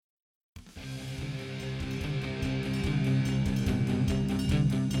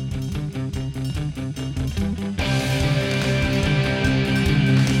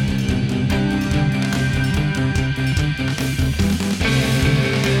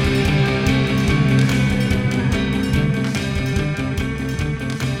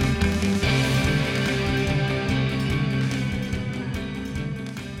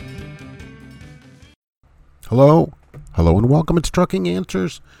Hello, and welcome. It's Trucking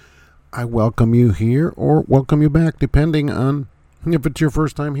Answers. I welcome you here or welcome you back, depending on if it's your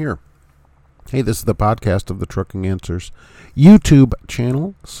first time here. Hey, this is the podcast of the Trucking Answers YouTube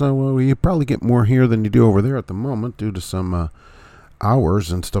channel, so you probably get more here than you do over there at the moment due to some hours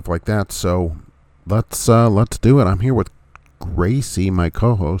and stuff like that. So let's do it. I'm here with Gracie, my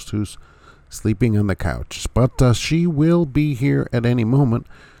co-host, who's sleeping on the couch, but she will be here at any moment.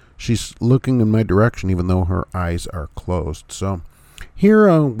 She's looking in my direction, even though her eyes are closed. So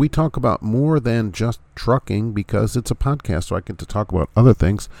here we talk about more than just trucking because it's a podcast, so I get to talk about other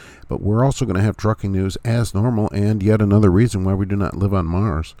things. But we're also going to have trucking news as normal, and yet another reason why we do not live on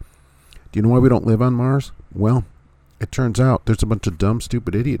Mars. Do you know why we don't live on Mars? Well, it turns out there's a bunch of dumb,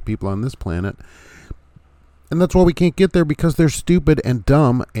 stupid, idiot people on this planet. And that's why we can't get there, because they're stupid and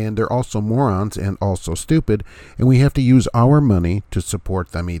dumb, and they're also morons and also stupid, and we have to use our money to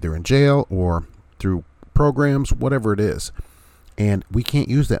support them either in jail or through programs, whatever it is. And we can't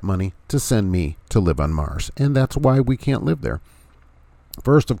use that money to send me to live on Mars, and that's why we can't live there.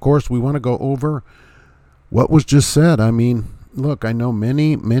 First, of course, we want to go over what was just said. I mean, look, I know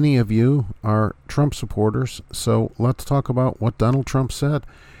many of you are Trump supporters, so let's talk about what Donald Trump said.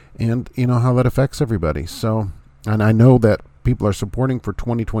 And you know how that affects everybody. So, and I know that people are supporting for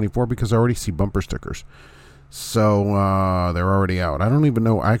 2024 because I already see bumper stickers. So they're already out. I don't even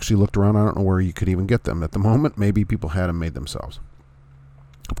know. I actually looked around. I don't know where you could even get them at the moment. Maybe people had them made themselves.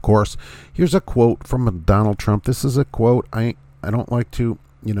 Of course, here's a quote from Donald Trump. This is a quote. I don't like to,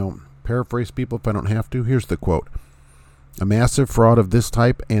 paraphrase people if I don't have to. Here's the quote. A massive fraud of this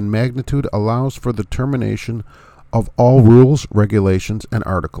type and magnitude allows for the termination of all rules, regulations, and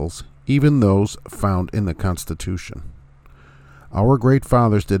articles, even those found in the Constitution. Our great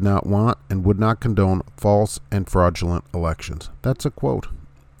fathers did not want and would not condone false and fraudulent elections. That's a quote.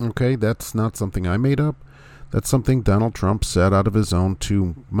 Okay, that's not something I made up. That's something Donald Trump said out of his own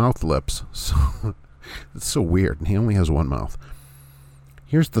two mouth lips. So it's so weird. And he only has one mouth.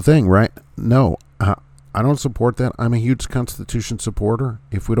 Here's the thing, right? No, I don't support that. I'm a huge Constitution supporter.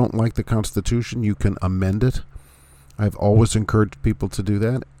 If we don't like the Constitution, you can amend it. I've always encouraged people to do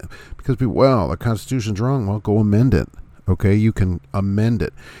that because people, the Constitution's wrong. Well, go amend it. Okay, you can amend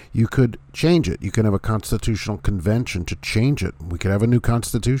it. You could change it. You can have a constitutional convention to change it. We could have a new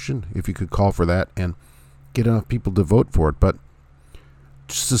constitution if you could call for that and get enough people to vote for it. But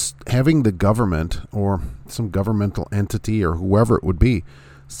just having the government or some governmental entity or whoever it would be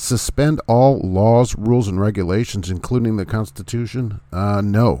suspend all laws, rules, and regulations, including the Constitution,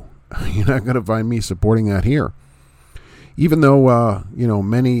 no. You're not going to find me supporting that here. Even though,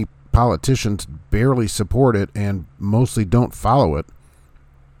 many politicians barely support it and mostly don't follow it,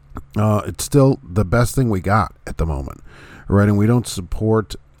 it's still the best thing we got at the moment, right? And we don't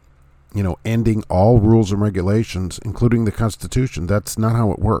support, ending all rules and regulations, including the Constitution. That's not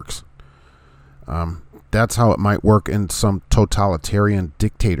how it works. That's how it might work in some totalitarian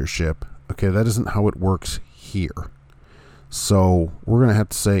dictatorship. Okay, that isn't how it works here. So we're going to have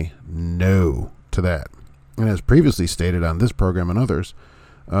to say no to that. And as previously stated on this program and others,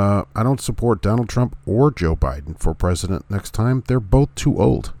 I don't support Donald Trump or Joe Biden for president next time. They're both too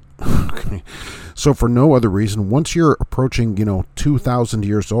old. Okay. So for no other reason, once you're approaching, 2,000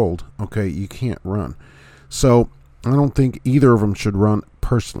 years old, okay, you can't run. So I don't think either of them should run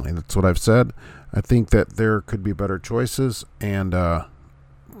personally. That's what I've said. I think that there could be better choices. And,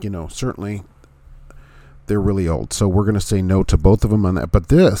 certainly they're really old. So we're going to say no to both of them on that. But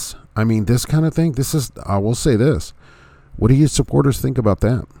this kind of thing, I will say this. What do you supporters think about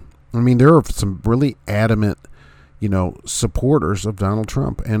that? I mean, there are some really adamant, supporters of Donald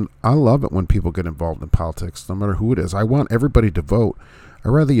Trump. And I love it when people get involved in politics, no matter who it is. I want everybody to vote. I'd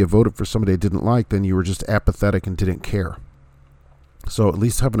rather you voted for somebody I didn't like than you were just apathetic and didn't care. So at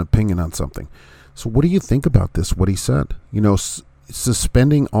least have an opinion on something. So what do you think about this, what he said?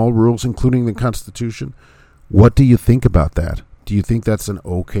 Suspending all rules, including the Constitution. What do you think about that? Do you think that's an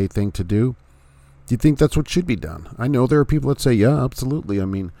okay thing to do? Do you think that's what should be done? I know there are people that say, yeah, absolutely. I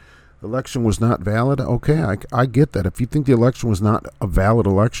mean, the election was not valid. Okay, I get that. If you think the election was not a valid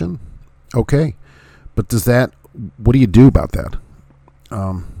election, okay. But what do you do about that?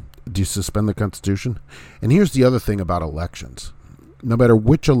 Do you suspend the Constitution? And here's the other thing about elections. No matter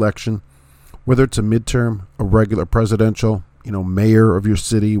which election, whether it's a midterm, a regular presidential, mayor of your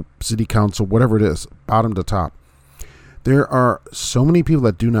city council, whatever it is, bottom to top, there are so many people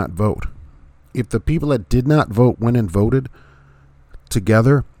that do not vote. If the people that did not vote went and voted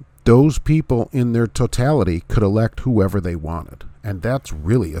together, those people in their totality could elect whoever they wanted. And that's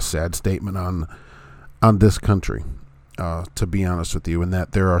really a sad statement on this country. to be honest with you, and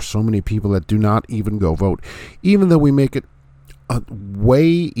that there are so many people that do not even go vote, even though we make it way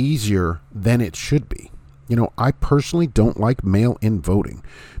easier than it should be. I personally don't like mail-in voting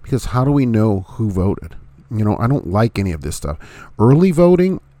because how do we know who voted? I don't like any of this stuff. Early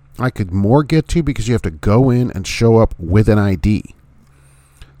voting, I could more get to because you have to go in and show up with an ID.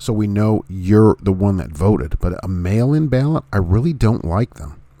 So we know you're the one that voted. But a mail-in ballot, I really don't like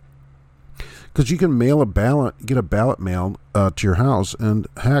them. Because you can mail a ballot, get a ballot mailed to your house, and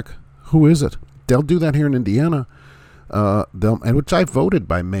heck, who is it? They'll do that here in Indiana. Which I voted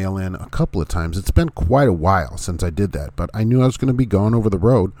by mail-in a couple of times. It's been quite a while since I did that, but I knew I was going to be gone over the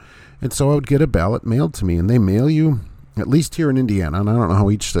road, and so I would get a ballot mailed to me, and they mail you, at least here in Indiana, and I don't know how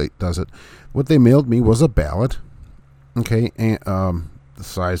each state does it. What they mailed me was a ballot, okay, and the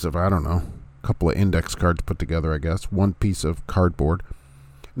size of, I don't know, a couple of index cards put together, I guess, one piece of cardboard.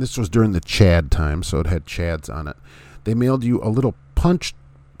 This was during the Chad time, so it had Chads on it. They mailed you a little punch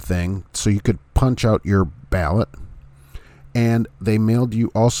thing so you could punch out your ballot. And they mailed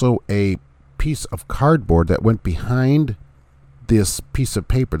you also a piece of cardboard that went behind this piece of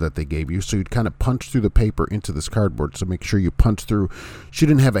paper that they gave you. So you'd kind of punch through the paper into this cardboard. So make sure you punch through. She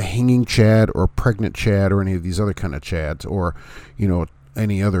didn't have a hanging Chad or a pregnant Chad or any of these other kind of Chads or,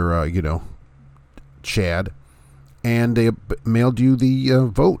 any other, Chad. And they mailed you the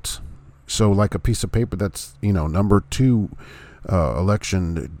votes. So like a piece of paper that's, number 2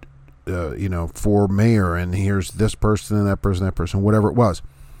 election for mayor, and here's this person and that person, whatever it was.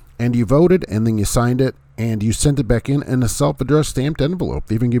 And you voted, and then you signed it, and you sent it back in a self-addressed stamped envelope.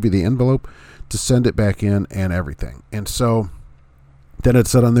 They even give you the envelope to send it back in and everything. And so then it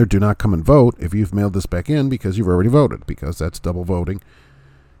said on there, do not come and vote if you've mailed this back in because you've already voted, because that's double voting.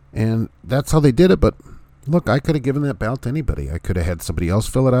 And that's how they did it. But look, I could have given that ballot to anybody. I could have had somebody else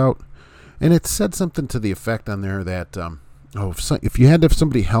fill it out. And it said something to the effect on there that, if you had to have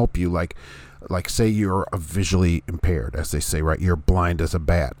somebody help you, like say you're visually impaired, as they say, right? You're blind as a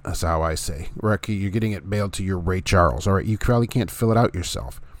bat. That's how I say. Right? You're getting it mailed to your Ray Charles. All right, you probably can't fill it out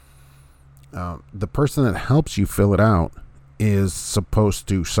yourself. The person that helps you fill it out is supposed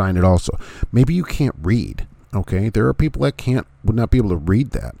to sign it also. Maybe you can't read. Okay, there are people that would not be able to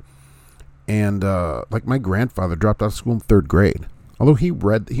read that. And like my grandfather dropped out of school in 3rd grade. Although he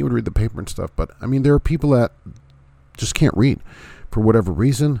would read the paper and stuff. But I mean, there are people that just can't read for whatever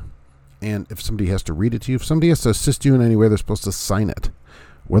reason. And if somebody has to read it to you, if somebody has to assist you in any way, they're supposed to sign it.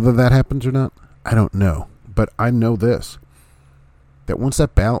 Whether that happens or not, I don't know. But I know this, that once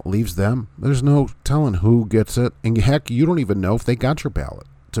that ballot leaves them, there's no telling who gets it. And heck, you don't even know if they got your ballot,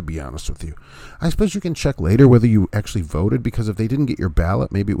 to be honest with you. I suppose you can check later whether you actually voted, because if they didn't get your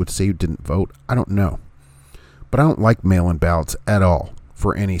ballot, maybe it would say you didn't vote. I don't know. But I don't like mail-in ballots at all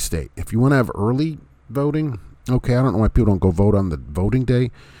for any state. If you want to have early voting, okay, I don't know why people don't go vote on the voting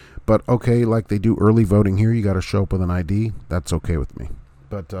day, but okay, like they do early voting here, you got to show up with an ID. That's okay with me.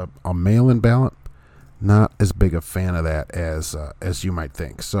 But a mail-in ballot, not as big a fan of that as you might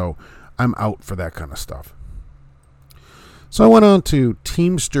think. So I'm out for that kind of stuff. So I went on to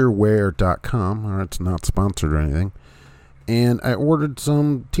teamsterwear.com. It's not sponsored or anything. And I ordered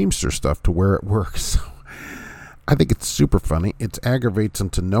some Teamster stuff to wear at work. So I think it's super funny. It aggravates them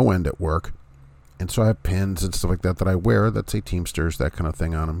to no end at work. And so I have pins and stuff like that I wear that say Teamsters, that kind of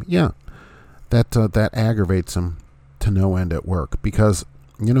thing on them. Yeah, that aggravates them to no end at work, because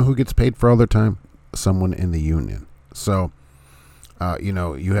you know who gets paid for all their time? Someone in the union. So,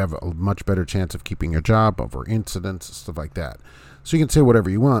 you have a much better chance of keeping your job over incidents and stuff like that. So you can say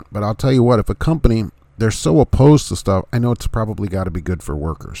whatever you want, but I'll tell you what, if a company, they're so opposed to stuff, I know it's probably got to be good for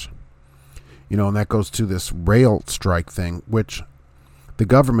workers. And that goes to this rail strike thing, which the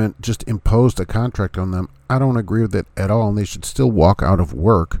government just imposed a contract on them. I don't agree with it at all, and they should still walk out of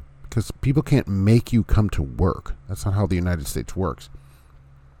work, because people can't make you come to work. That's not how the United States works.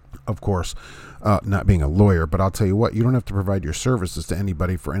 Of course, not being a lawyer, but I'll tell you what, you don't have to provide your services to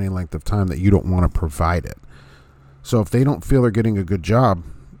anybody for any length of time that you don't want to provide it. So if they don't feel they're getting a good job,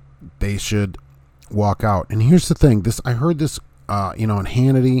 they should walk out. And here's the thing, I heard this on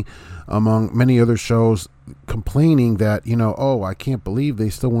Hannity, among many other shows, complaining that, I can't believe they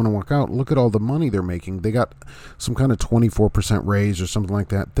still want to walk out. Look at all the money they're making. They got some kind of 24% raise or something like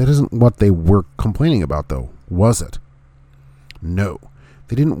that. That isn't what they were complaining about, though, was it? No.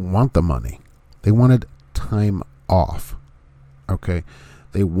 They didn't want the money. They wanted time off. Okay?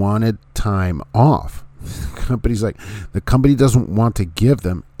 They wanted time off. The company doesn't want to give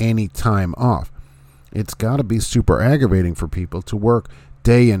them any time off. It's got to be super aggravating for people to work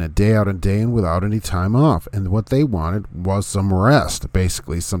day in and day out and day in without any time off. And what they wanted was some rest,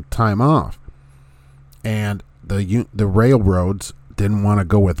 basically, some time off. And the railroads didn't want to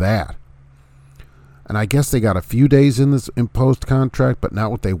go with that. And I guess they got a few days in this imposed contract, but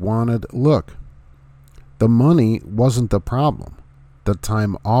not what they wanted. Look, the money wasn't the problem. The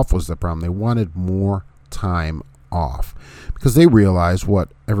time off was the problem. They wanted more time off because they realized what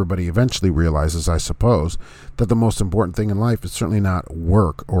everybody eventually realizes, I suppose, that the most important thing in life is certainly not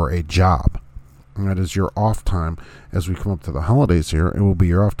work or a job. And that is your off time. As we come up to the holidays here, it will be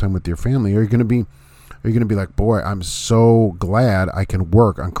your off time with your family. Are you going to be like, boy, I'm so glad I can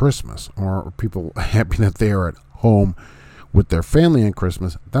work on Christmas? Or are people happy that they are at home with their family on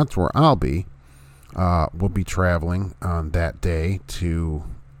Christmas? That's where I'll be. We'll be traveling on that day to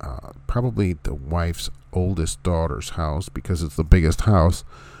probably the wife's oldest daughter's house because it's the biggest house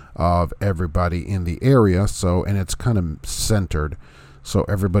of everybody in the area. So, and it's kind of centered, so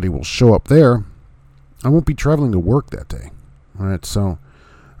everybody will show up there. I won't be traveling to work that day. All right, so.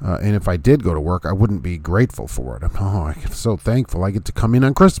 And if I did go to work, I wouldn't be grateful for it. I'm so thankful I get to come in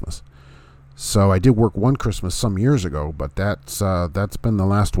on Christmas. So I did work one Christmas some years ago, but that's been the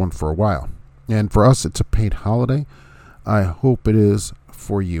last one for a while. And for us, it's a paid holiday. I hope it is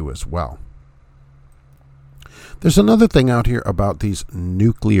for you as well. There's another thing out here about these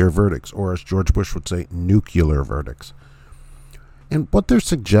nuclear verdicts, or as George Bush would say, nuclear verdicts. And what they're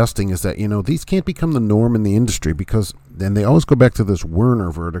suggesting is that, these can't become the norm in the industry because then they always go back to this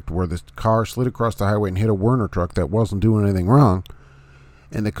Werner verdict where this car slid across the highway and hit a Werner truck that wasn't doing anything wrong.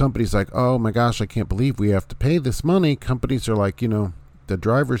 And the company's like, oh my gosh, I can't believe we have to pay this money. Companies are like, the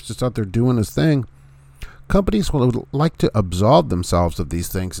driver's just out there doing his thing. Companies would like to absolve themselves of these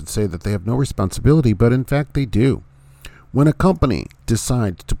things and say that they have no responsibility, but in fact they do. When a company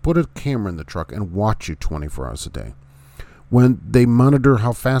decides to put a camera in the truck and watch you 24 hours a day, when they monitor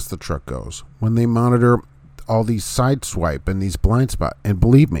how fast the truck goes, when they monitor all these side swipe and these blind spot, and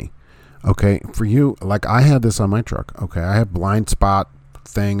believe me, okay, for you, like I have this on my truck, okay, I have blind spot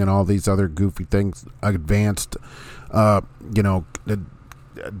thing and all these other goofy things, advanced,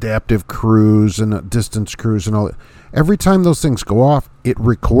 adaptive cruise and distance cruise and all that. Every time those things go off, it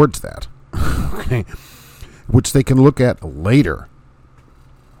records that, okay, which they can look at later.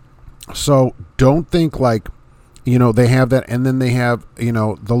 So don't think like, they have that, and then they have,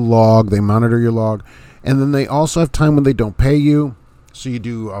 the log, they monitor your log, and then they also have time when they don't pay you. So you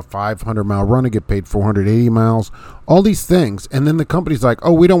do a 500-mile run and get paid 480 miles, all these things, and then the company's like,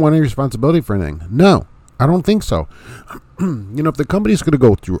 oh, we don't want any responsibility for anything. No, I don't think so. If the company's going to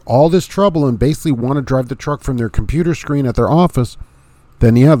go through all this trouble and basically want to drive the truck from their computer screen at their office,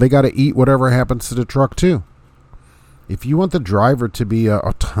 then yeah, they got to eat whatever happens to the truck too. If you want the driver to be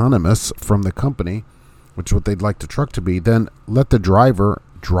autonomous from the company, which is what they'd like the truck to be, then let the driver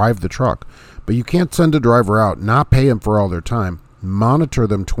drive the truck. But you can't send a driver out, not pay them for all their time, monitor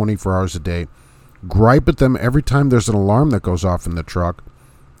them 24 hours a day, gripe at them every time there's an alarm that goes off in the truck,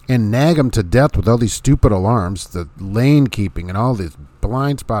 and nag them to death with all these stupid alarms, the lane keeping and all this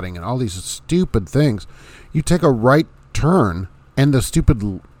blind spotting and all these stupid things. You take a right turn and the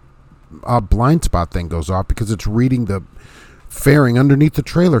stupid blind spot thing goes off because it's reading the fairing underneath the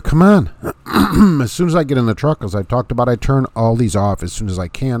trailer. Come on. As soon as I get in the truck, as I talked about, I turn all these off as soon as I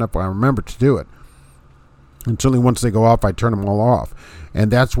can if I remember to do it. And certainly once they go off, I turn them all off.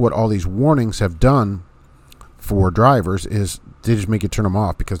 And that's what all these warnings have done for drivers is they just make you turn them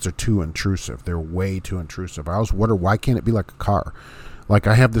off because they're too intrusive. They're way too intrusive. I always wonder, why can't it be like a car? Like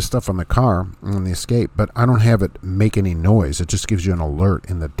I have this stuff on the car, on the Escape, but I don't have it make any noise. It just gives you an alert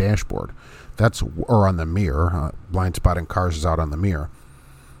in the dashboard. Or on the mirror. Blind spotting cars is out on the mirror.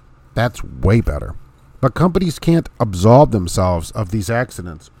 That's way better. But companies can't absolve themselves of these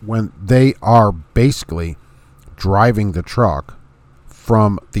accidents when they are basically driving the truck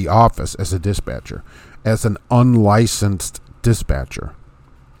from the office as a dispatcher, as an unlicensed dispatcher.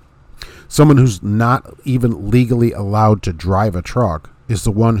 Someone who's not even legally allowed to drive a truck is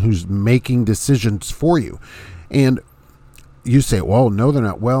the one who's making decisions for you. And you say, well, no, they're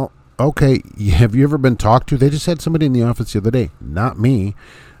not. Well, okay, have you ever been talked to? They just had somebody in the office the other day, not me,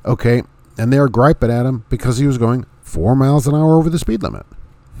 okay, and they were griping at him because he was going 4 miles an hour over the speed limit.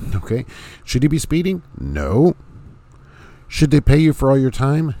 Okay, should he be speeding? No. Should they pay you for all your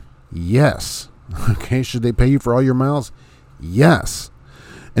time? Yes. Okay, should they pay you for all your miles? Yes.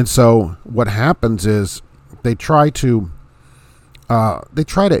 And so what happens is they try to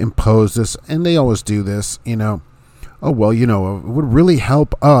impose this, and they always do this, oh, well, it would really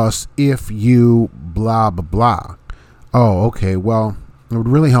help us if you blah, blah, blah. Oh, okay, well, it would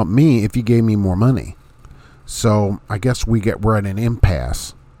really help me if you gave me more money. So I guess we're at an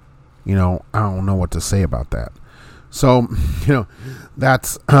impasse. I don't know what to say about that. So,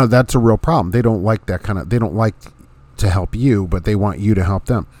 that's a real problem. They don't like that they don't like to help you, but they want you to help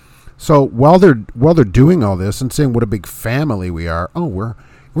them. So while they're doing all this and saying what a big family we are,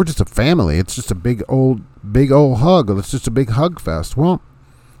 we're just a family. It's just a big old hug. It's just a big hug fest. Well,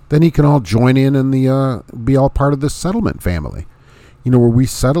 then you can all join in the be all part of this settlement family. Where we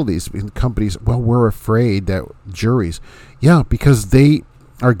settle these companies. Well, we're afraid that juries, because they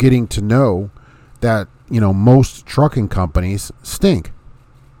are getting to know that most trucking companies stink.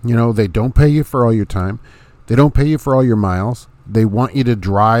 They don't pay you for all your time. They don't pay you for all your miles. They want you to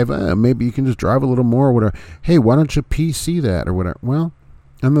drive. Maybe you can just drive a little more or whatever. Hey, why don't you PC that or whatever? Well,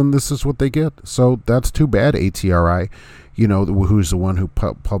 and then this is what they get. So that's too bad, ATRI, who's the one who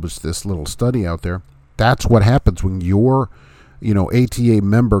published this little study out there. That's what happens when your, ATA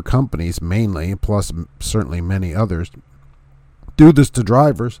member companies mainly, plus certainly many others, do this to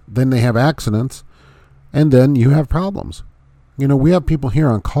drivers. Then they have accidents, and then you have problems. We have people here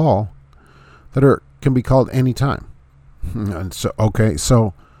on call that can be called anytime. And so,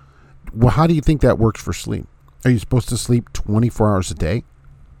 how do you think that works for sleep? Are you supposed to sleep 24 hours a day?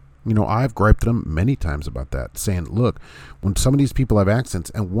 I've griped at them many times about that, saying, look, when some of these people have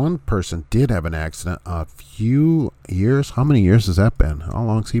accidents, and one person did have an accident a few years. How many years has that been? How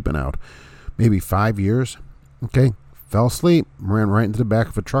long's he been out? Maybe 5 years. Okay. Fell asleep, ran right into the back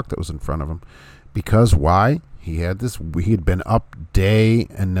of a truck that was in front of him. Because why? He had been up day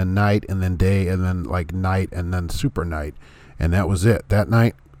and then night and then day and then like night and then super night. And that was it. That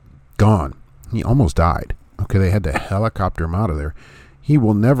night, gone. He almost died. Okay, they had to helicopter him out of there. He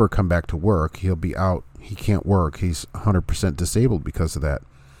will never come back to work. He'll be out. He can't work. He's 100% disabled because of that.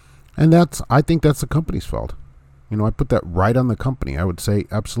 And I think that's the company's fault. I put that right on the company. I would say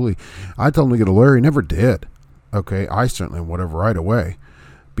absolutely. I told him to get a lawyer. He never did. Okay, I certainly would have right away.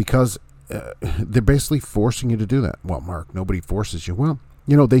 Because they're basically forcing you to do that. Well, Mark, nobody forces you. Well,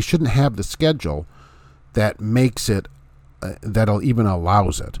 they shouldn't have the schedule that makes it, that'll even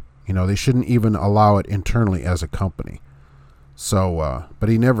allows it. They shouldn't even allow it internally as a company. So, but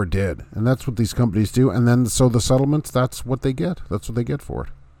he never did. And that's what these companies do. And then, so the settlements, that's what they get. That's what they get for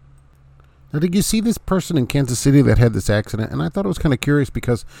it. Now, did you see this person in Kansas City that had this accident? And I thought it was kind of curious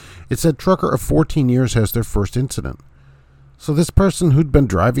because it said trucker of 14 years has their first incident. So this person who'd been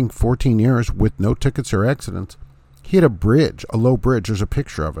driving 14 years with no tickets or accidents, he hit a bridge, a low bridge. There's a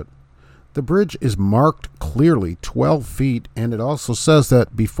picture of it. The bridge is marked clearly 12 feet, and it also says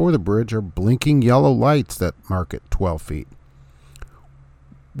that before the bridge are blinking yellow lights that mark it 12 feet.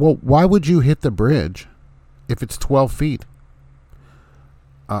 Well, why would you hit the bridge if it's 12 feet?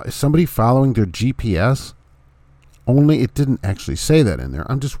 Is somebody following their GPS? Only it didn't actually say that in there.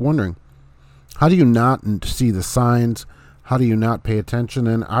 I'm just wondering, how do you not see the signs? How do you not pay attention?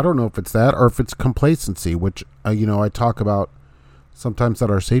 And I don't know if it's that or if it's complacency, which, I talk about sometimes at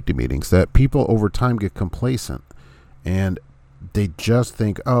our safety meetings, that people over time get complacent and they just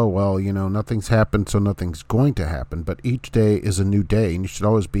think, oh, well, nothing's happened, so nothing's going to happen. But each day is a new day, and you should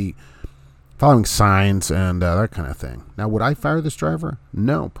always be following signs and that kind of thing. Now, would I fire this driver?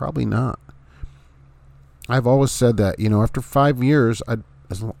 No, probably not. I've always said that, after 5 years,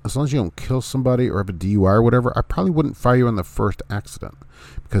 as long as you don't kill somebody or have a DUI or whatever, I probably wouldn't fire you on the first accident.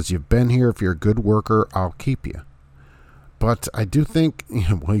 Because you've been here, if you're a good worker, I'll keep you. But I do think,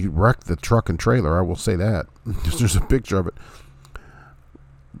 well, you wrecked the truck and trailer, I will say that. There's a picture of it.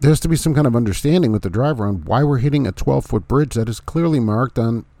 There has to be some kind of understanding with the driver on why we're hitting a 12-foot bridge that is clearly marked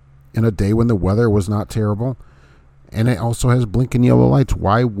on in a day when the weather was not terrible. And it also has blinking yellow lights.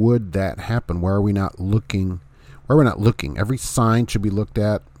 Why would that happen? Why are we not looking? Why are we not looking? Every sign should be looked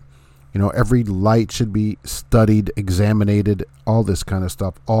at. Every light should be studied, examined, all this kind of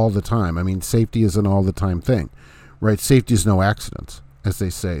stuff all the time. I mean, safety is an all-the-time thing, right? Safety is no accidents, as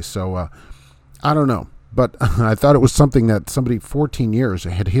they say. So, I don't know. But I thought it was something that somebody 14 years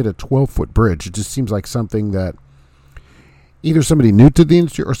had hit a 12-foot bridge. It just seems like something that either somebody new to the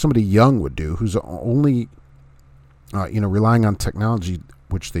industry or somebody young would do, who's only, relying on technology,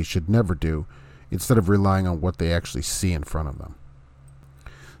 which they should never do, instead of relying on what they actually see in front of them.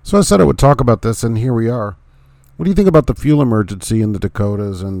 So I said I would talk about this, and here we are. What do you think about the fuel emergency in the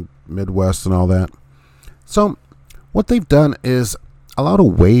Dakotas and Midwest and all that? So what they've done is allowed a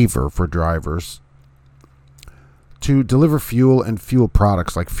waiver for drivers to deliver fuel and fuel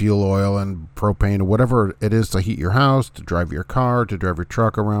products like fuel oil and propane or whatever it is to heat your house, to drive your car, to drive your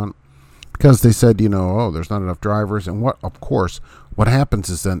truck around. Because they said, there's not enough drivers. And what happens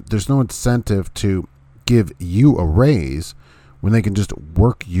is then there's no incentive to give you a raise when they can just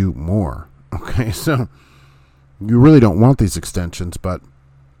work you more. Okay, so you really don't want these extensions, but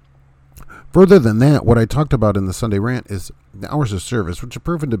Further than that, what I talked about in the Sunday rant is the hours of service, which are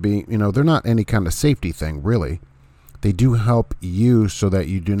proven to be, they're not any kind of safety thing, really. They do help you so that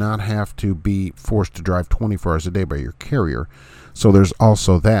you do not have to be forced to drive 24 hours a day by your carrier. So there's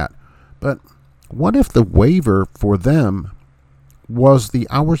also that. But what if the waiver for them was the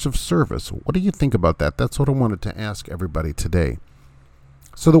hours of service? What do you think about that? That's what I wanted to ask everybody today.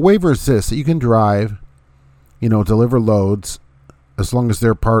 So the waiver is this, that you can drive, deliver loads as long as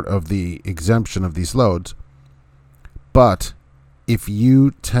they're part of the exemption of these loads. But if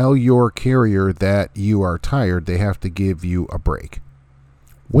you tell your carrier that you are tired, they have to give you a break.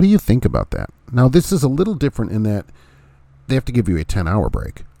 What do you think about that? Now, this is a little different in that they have to give you a 10-hour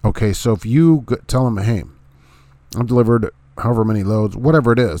break. Okay, so if you tell them, hey, I've delivered however many loads,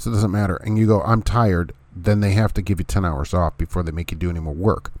 whatever it is, it doesn't matter, and you go, I'm tired, then they have to give you 10 hours off before they make you do any more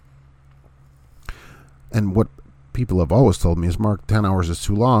work. And what people have always told me is, Mark, 10 hours is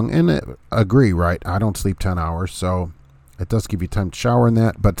too long, and I agree, right? I don't sleep 10 hours, so it does give you time to shower in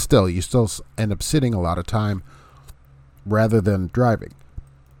that, but still, you still end up sitting a lot of time rather than driving.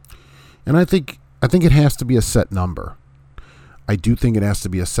 And I think it has to be a set number. I do think it has to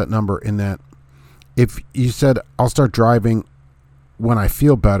be a set number in that if you said, I'll start driving when I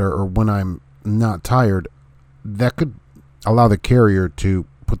feel better or when I'm not tired, that could allow the carrier to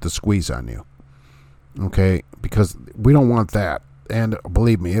put the squeeze on you. Okay? Because we don't want that. And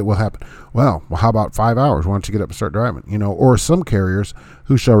believe me, it will happen. Well, how about 5 hours? Why don't you get up and start driving? Or some carriers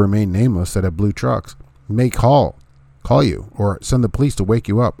who shall remain nameless that have blue trucks may call you or send the police to wake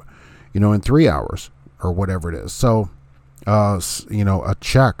you up, in 3 hours or whatever it is. So, a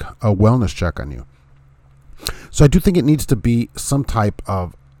wellness check on you. So I do think it needs to be some type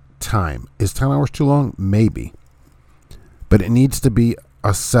of time. Is 10 hours too long? Maybe. But it needs to be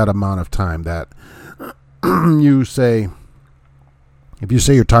a set amount of time that you say, if you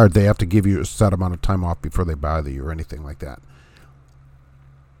say you're tired, they have to give you a set amount of time off before they bother you or anything like that.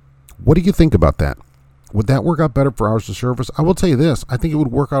 What do you think about that? Would that work out better for hours of service? I will tell you this. I think it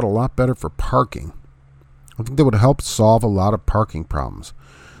would work out a lot better for parking. I think that would help solve a lot of parking problems.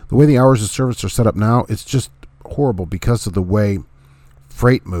 The way the hours of service are set up now, it's just horrible because of the way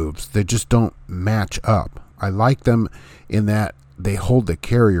freight moves. They just don't match up. I like them in that they hold the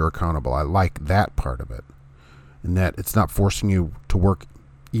carrier accountable. I like that part of it. In that it's not forcing you to work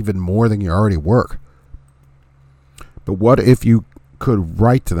even more than you already work. But what if you could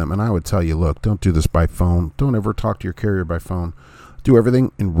write to them? And I would tell you, look, don't do this by phone. Don't ever talk to your carrier by phone. Do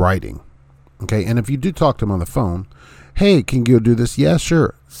everything in writing. Okay, and if you do talk to them on the phone, hey, can you do this? Yeah,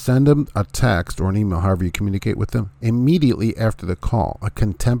 sure. Send them a text or an email, however you communicate with them, immediately after the call, a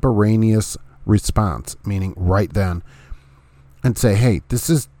contemporaneous response, meaning right then, and say, hey, this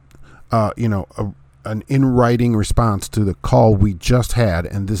is, an in-writing response to the call we just had,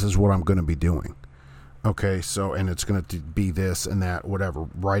 and this is what I'm going to be doing. Okay, so, and it's going to be this and that, whatever.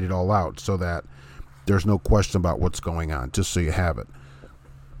 Write it all out so that there's no question about what's going on, just so you have it.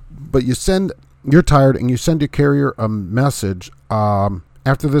 But you're tired, and you send your carrier a message,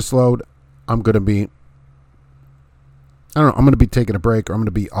 after this load, I'm going to be taking a break, or I'm going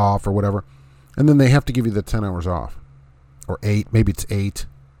to be off, or whatever. And then they have to give you the 10 hours off. Or 8, maybe it's 8.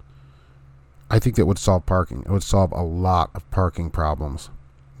 I think that would solve parking. It would solve a lot of parking problems.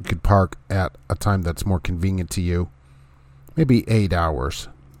 You could park at a time that's more convenient to you. Maybe 8 hours.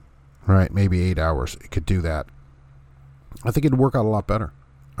 Right, maybe 8 hours. It could do that. I think it'd work out a lot better.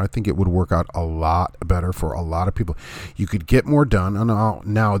 I think it would work out a lot better for a lot of people. You could get more done.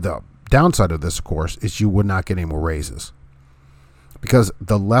 Now, the downside of this, of course, is you would not get any more raises. Because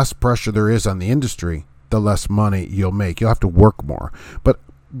the less pressure there is on the industry, the less money you'll make. You'll have to work more. But,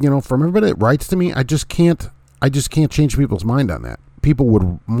 from everybody that writes to me, I just can't change people's mind on that. People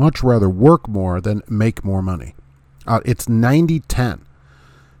would much rather work more than make more money. It's 90-10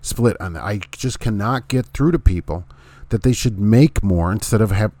 split on that. I just cannot get through to people that they should make more instead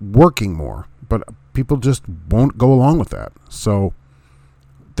of working more. But people just won't go along with that. So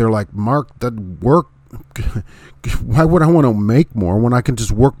they're like, Mark, that work, why would I want to make more when I can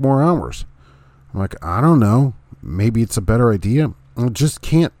just work more hours? I'm like, I don't know. Maybe it's a better idea. I just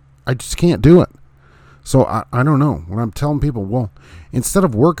can't do it. So I don't know. When I'm telling people, well, instead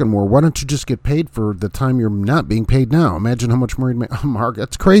of working more, why don't you just get paid for the time you're not being paid now? Imagine how much more you'd make. Oh, Mark,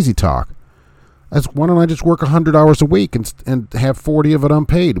 that's crazy talk. Why don't I just work 100 hours a week and have 40 of it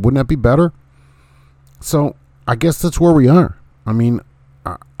unpaid? Wouldn't that be better? So I guess that's where we are. I mean,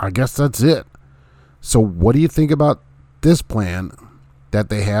 I guess that's it. So what do you think about this plan that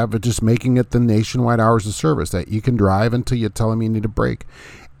they have of just making it the nationwide hours of service, that you can drive until you tell them you need a break?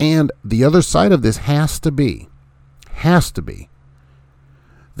 And the other side of this has to be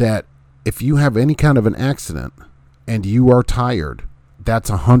that if you have any kind of an accident and you are tired, that's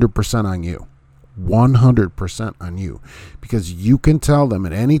 100% on you. 100% on you. Because you can tell them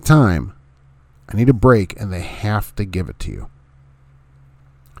at any time, I need a break, and they have to give it to you.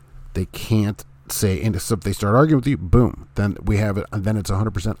 They can't say, and if they start arguing with you, boom, then we have it, and then it's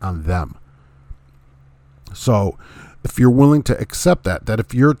 100% on them. So if you're willing to accept that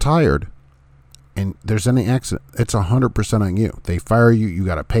if you're tired and there's any accident, it's 100% on you. They fire you, you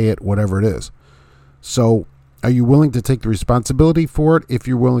got to pay it, whatever it is. So are you willing to take the responsibility for it? If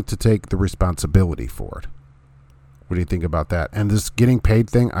you're willing to take the responsibility for it. What do you think about that? And this getting paid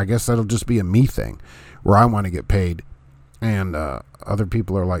thing, I guess that'll just be a me thing where I want to get paid. And other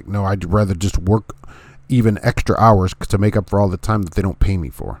people are like, no, I'd rather just work even extra hours to make up for all the time that they don't pay me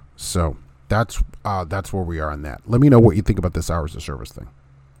for. So that's where we are on that. Let me know what you think about this hours of service thing.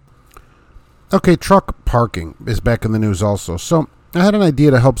 Okay, truck parking is back in the news also. So I had an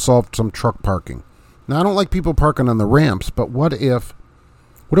idea to help solve some truck parking. Now, I don't like people parking on the ramps, but what if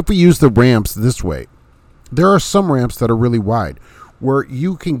we use the ramps this way? There are some ramps that are really wide where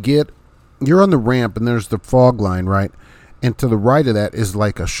you're on the ramp and there's the fog line, right? And to the right of that is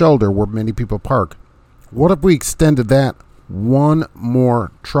like a shoulder where many people park. What if we extended that one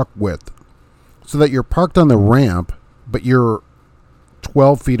more truck width so that you're parked on the ramp, but you're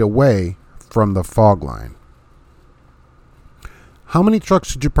 12 feet away from the fog line? How many trucks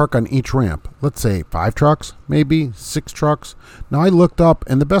should you park on each ramp? Let's say 5 trucks, maybe 6 trucks. Now I looked up,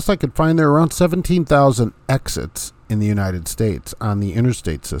 and the best I could find, there are around 17,000 exits in the United States on the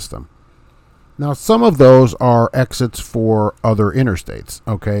interstate system. Now some of those are exits for other interstates,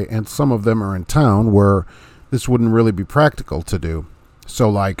 okay? And some of them are in town where this wouldn't really be practical to do. So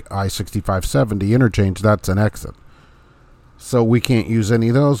like I-6570 interchange, that's an exit. So we can't use any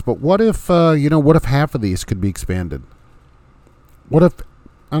of those. But what if, what if half of these could be expanded? What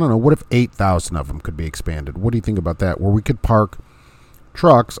if 8,000 of them could be expanded? What do you think about that? Where we could park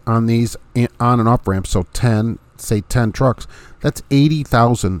trucks on these on and off ramps. So 10 trucks. That's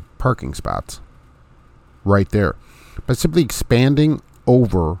 80,000 parking spots right there. By simply expanding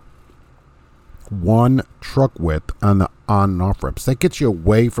over one truck width on the on and off ramps. That gets you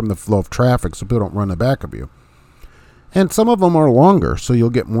away from the flow of traffic so people don't run the back of you. And some of them are longer, so you'll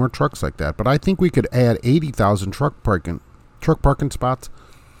get more trucks like that. But I think we could add 80,000 truck parking spots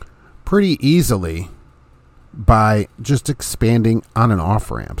pretty easily by just expanding on and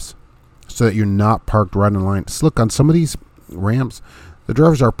off ramps so that you're not parked right in line. So look, on some of these ramps, the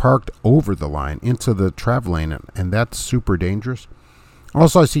drivers are parked over the line into the travel lane, and that's super dangerous.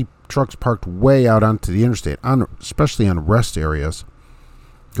 Also, I see trucks parked way out onto the interstate, especially on rest areas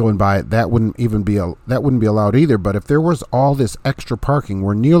going by. That wouldn't be allowed either. But if there was all this extra parking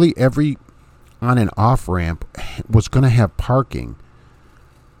where nearly every on and off ramp was going to have parking,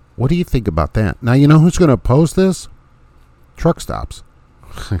 what do you think about that? Now, you know who's going to oppose this? Truck stops.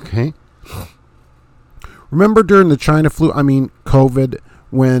 Okay. Remember during the COVID,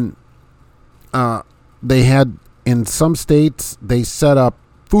 when they had, in some states, they set up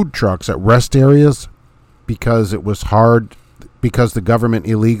food trucks at rest areas because it was hard, because the government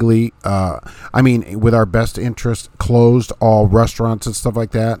illegally, with our best interest, closed all restaurants and stuff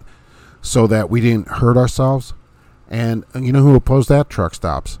like that so that we didn't hurt ourselves. And you know who opposed that? Truck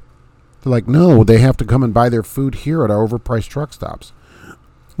stops. They're like, no, they have to come and buy their food here at our overpriced truck stops.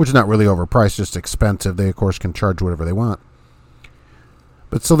 Which is not really overpriced, just expensive. They, of course, can charge whatever they want.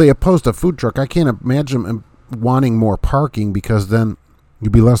 But so they opposed a food truck. I can't imagine them wanting more parking, because then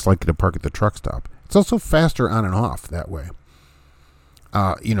you'd be less likely to park at the truck stop. It's also faster on and off that way.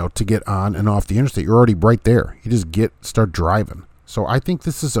 To get on and off the interstate, you're already right there. You just start driving. So I think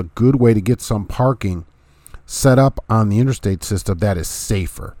this is a good way to get some parking set up on the interstate system that is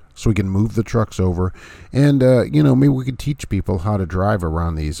safer. So we can move the trucks over, and maybe we could teach people how to drive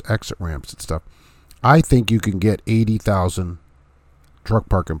around these exit ramps and stuff. I think you can get 80,000 truck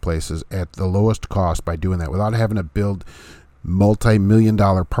parking places at the lowest cost by doing that, without having to build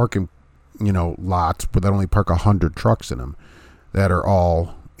multi-million-dollar parking, lots that only park 100 trucks in them, that are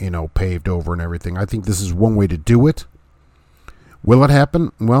all paved over and everything. I think this is one way to do it. Will it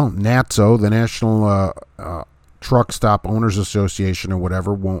happen? Well, NATSO, the National Truck Stop Owners Association or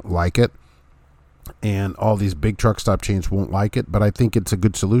whatever, won't like it, and all these big truck stop chains won't like it, but I think it's a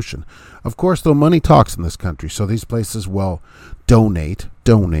good solution. Of course, though, money talks in this country, so these places will donate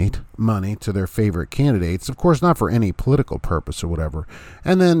money to their favorite candidates, of course not for any political purpose or whatever,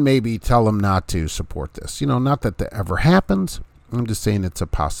 and then maybe tell them not to support this. Not that that ever happens. I'm just saying it's a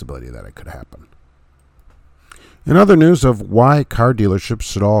possibility that it could happen. In other news of why car dealerships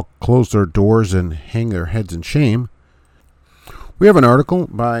should all close their doors and hang their heads in shame, we have an article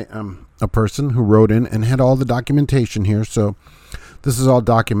by a person who wrote in and had all the documentation here. So this is all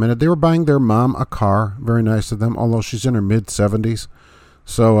documented. They were buying their mom a car. Very nice of them, although she's in her mid-70s.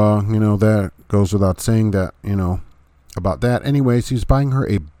 So, that goes without saying that, about that. Anyways, he's buying her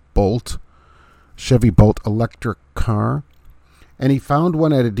a Bolt, Chevy Bolt electric car. And he found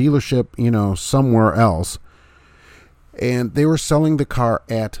one at a dealership, somewhere else. And they were selling the car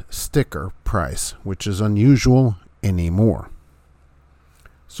at sticker price, which is unusual anymore.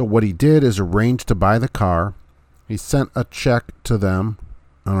 So what he did is arrange to buy the car. He sent a check to them.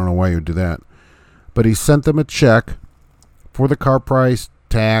 I don't know why you would do that. But he sent them a check for the car price,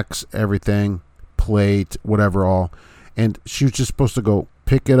 tax, everything, plate, whatever all. And she was just supposed to go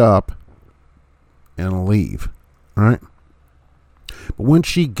pick it up and leave. All right? But when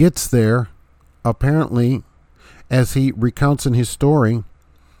she gets there, apparently, as he recounts in his story,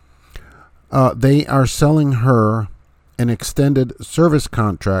 they are selling her an extended service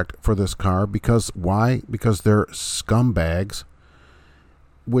contract for this car. Because why? Because they're scumbags,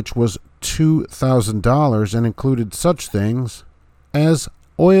 which was $2,000 and included such things as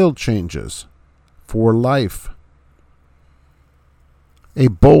oil changes for life. A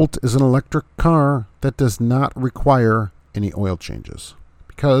Bolt is an electric car that does not require any oil changes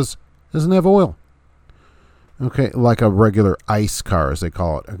because it doesn't have oil. Okay, like a regular ICE car, as they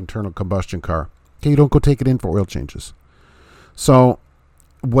call it, an internal combustion car. Okay, you don't go take it in for oil changes. So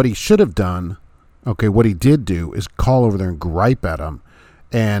what he should have done, what he did do is call over there and gripe at him.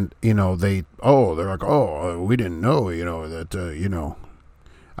 And, they're like, we didn't know, that,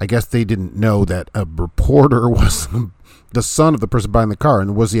 I guess they didn't know that a reporter was the son of the person buying the car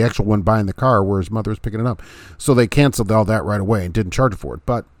and was the actual one buying the car where his mother was picking it up. So they canceled all that right away and didn't charge for it.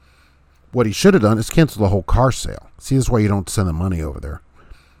 But what he should have done is cancel the whole car sale. See, this is why you don't send the money over there.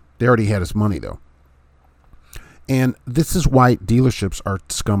 They already had his money, though. And this is why dealerships are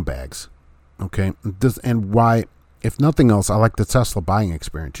scumbags. Okay? And why, if nothing else, I like the Tesla buying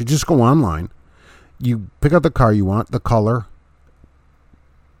experience. You just go online. You pick out the car you want, the color,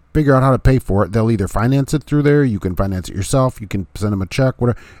 figure out how to pay for it. They'll either finance it through there, you can finance it yourself, you can send them a check,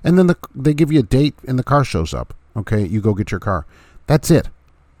 whatever. And then they give you a date and the car shows up. Okay? You go get your car. That's it.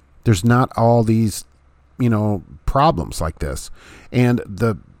 There's not all these, problems like this. And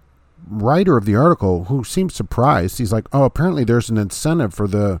the writer of the article, who seems surprised, he's like, apparently there's an incentive for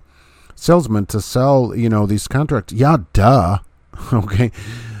the salesman to sell, these contracts. Yeah, duh. Okay.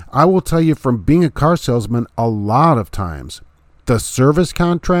 I will tell you from being a car salesman, a lot of times, the service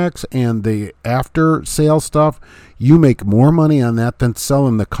contracts and the after sale stuff, you make more money on that than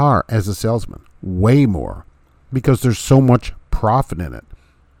selling the car as a salesman. Way more. Because there's so much profit in it.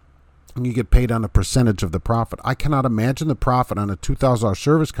 And you get paid on a percentage of the profit. I cannot imagine the profit on a $2,000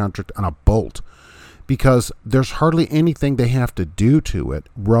 service contract on a Bolt, because there's hardly anything they have to do to it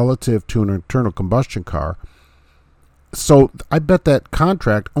relative to an internal combustion car. So I bet that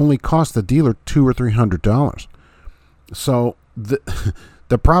contract only cost the dealer $200 or $300. So the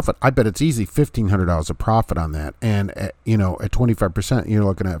profit, I bet it's easy $1,500 of profit on that, and at 25%, you're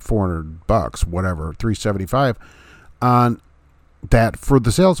looking at $400, whatever, $375 on that for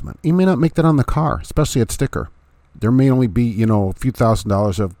the salesman. You may not make that on the car, especially at sticker. There may only be, a few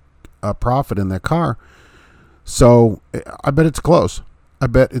 $1,000s of profit in that car. So I bet it's close. I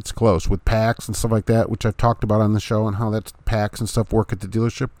bet it's close with packs and stuff like that, which I've talked about on the show and how that's packs and stuff work at the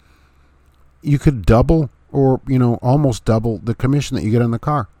dealership. You could double or, almost double the commission that you get on the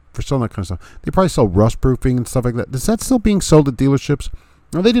car for selling that kind of stuff. They probably sell rust proofing and stuff like that. Is that still being sold at dealerships?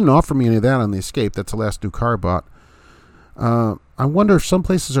 No, they didn't offer me any of that on the Escape. That's the last new car I bought. I wonder if some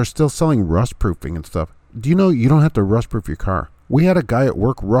places are still selling rust proofing and stuff. Do you know you don't have to rust proof your car? We had a guy at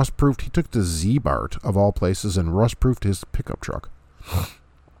work rust proofed. He took the Z-Bart of all places and rust proofed his pickup truck.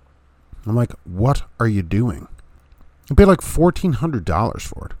 I'm like, what are you doing? I paid like $1,400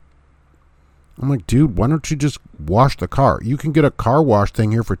 for it. I'm like, dude, why don't you just wash the car? You can get a car wash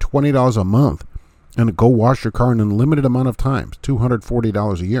thing here for $20 a month and go wash your car an unlimited amount of times,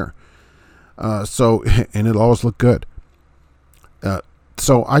 $240 a year. And it'll always look good.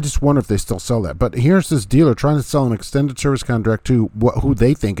 So I just wonder if they still sell that. But here's this dealer trying to sell an extended service contract to who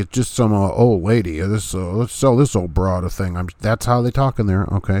they think is just some old lady. Let's sell this old broad a thing. That's how they talk in there.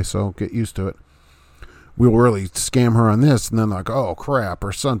 Okay, so get used to it. We'll really scam her on this. And then like, oh, crap,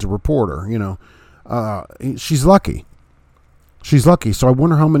 her son's a reporter. She's lucky. She's lucky. So I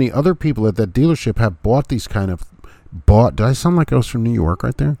wonder how many other people at that dealership have bought these kind of... Did I sound like I was from New York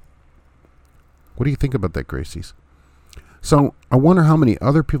right there? What do you think about that, Gracie's? So I wonder how many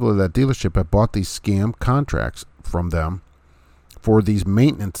other people at that dealership have bought these scam contracts from them for these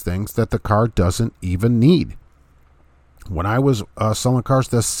maintenance things that the car doesn't even need. When I was selling cars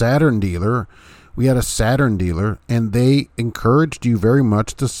to the Saturn dealer, we had a Saturn dealer, and they encouraged you very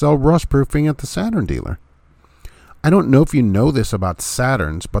much to sell rust proofing at the Saturn dealer. I don't know if you know this about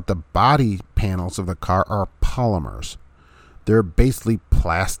Saturns, but the body panels of the car are polymers. They're basically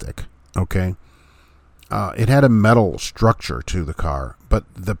plastic, okay? It had a metal structure to the car, but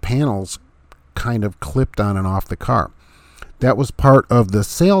the panels kind of clipped on and off the car. That was part of the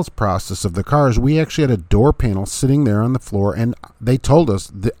sales process of the cars. We actually had a door panel sitting there on the floor, and they told us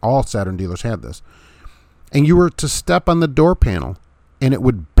that all Saturn dealers had this. And you were to step on the door panel, and it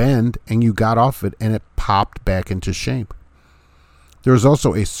would bend, and you got off it, and it popped back into shape. There was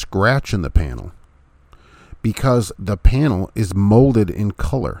also a scratch in the panel because the panel is molded in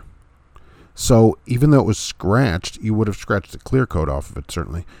color. So even though it was scratched, you would have scratched the clear coat off of it,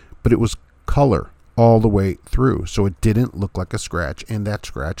 certainly, but it was color all the way through, so it didn't look like a scratch, and that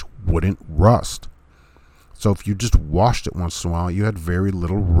scratch wouldn't rust. So if you just washed it once in a while, you had very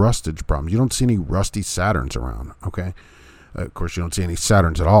little rustage problems. You don't see any rusty Saturns around, okay? Of course, you don't see any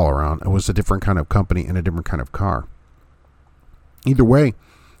Saturns at all around. It was a different kind of company and a different kind of car. Either way,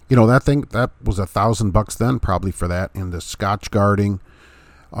 that thing, that was $1,000 then probably for that, and the Scotch guarding,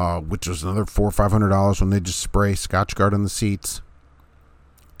 which was another $400 or $500 when they just spray Scotch guard on the seats.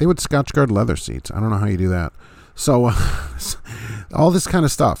 They would Scotch guard leather seats. I don't know how you do that. So all this kind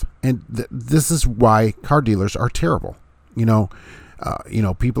of stuff, and this is why car dealers are terrible.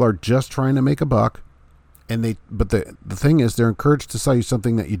 People are just trying to make a buck, but the thing is, they're encouraged to sell you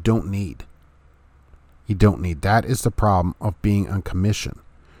something that you don't need. You don't need. That is the problem of being on commission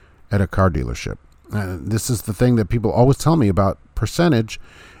at a car dealership. This is the thing that people always tell me about percentage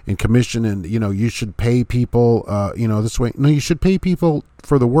and commission, and you should pay people this way. No, you should pay people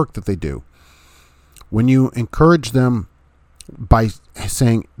for the work that they do. When you encourage them by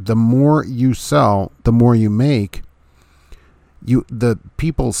saying the more you sell, the more you make, the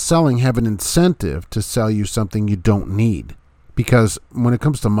people selling have an incentive to sell you something you don't need. Because when it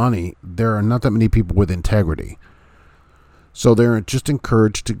comes to money, there are not that many people with integrity. So they're just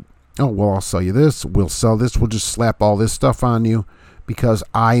encouraged to, I'll sell you this, we'll sell this, we'll just slap all this stuff on you because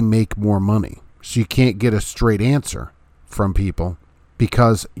I make more money. So you can't get a straight answer from people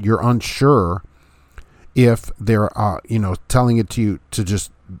because you're unsure if they're, telling it to you to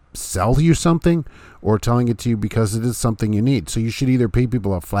just sell you something or telling it to you because it is something you need. So you should either pay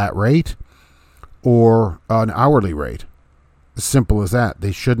people a flat rate or an hourly rate. As simple as that.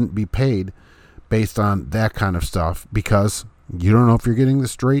 They shouldn't be paid based on that kind of stuff because you don't know if you're getting the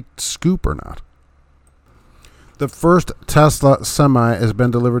straight scoop or not. The first Tesla Semi has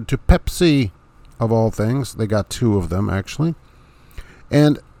been delivered to Pepsi, of all things. They got 2 of them, actually.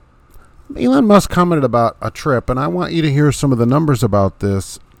 And Elon Musk commented about a trip, and I want you to hear some of the numbers about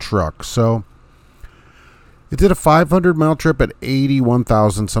this truck. So it did a 500-mile trip at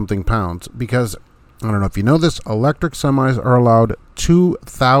 81,000 something pounds because, I don't know if you know this, electric semis are allowed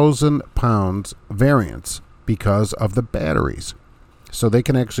 2,000 pounds variants because of the batteries. So they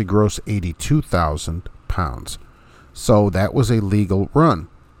can actually gross 82,000 pounds. So that was a legal run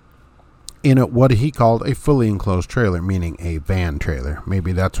in what he called a fully enclosed trailer, meaning a van trailer.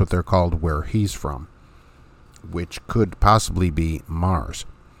 Maybe that's what they're called where he's from, which could possibly be Mars.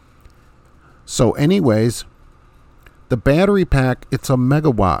 So anyways, the battery pack, it's a 1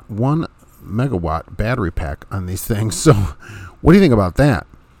 megawatt battery pack on these things. So what do you think about that?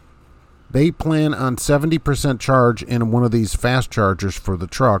 They plan on 70% charge in one of these fast chargers for the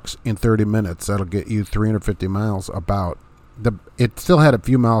trucks in 30 minutes. That'll get you 350 miles about. It still had a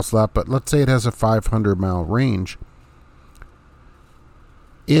few miles left, but let's say it has a 500-mile range.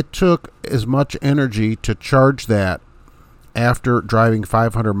 It took as much energy to charge that after driving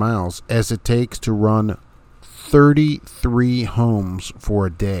 500 miles as it takes to run 33 homes for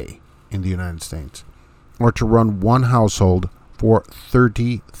a day in the United States, or to run one household for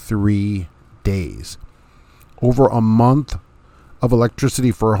 33 days. Over a month of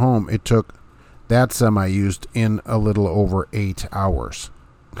electricity for a home, it took that semi used in a little over 8 hours.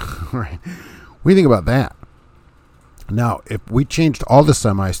 Right? What do you think about that? Now, if we changed all the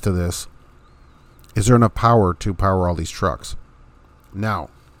semis to this, is there enough power to power all these trucks? Now,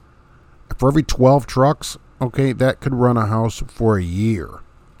 for every 12 trucks, okay, that could run a house for a year.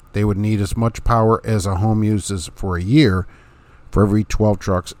 They would need as much power as a home uses for a year for every 12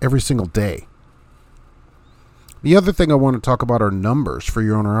 trucks every single day. The other thing I want to talk about are numbers for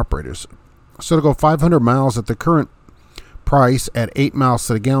your owner-operators. So to go 500 miles at the current price at 8 miles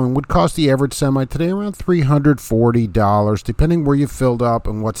to the gallon would cost the average semi today around $340, depending where you filled up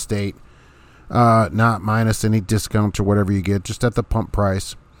and what state. Not minus any discounts or whatever you get, just at the pump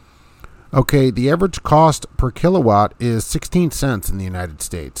price. Okay, the average cost per kilowatt is 16 cents in the United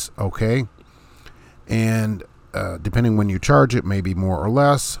States. Okay, and depending when you charge it, maybe more or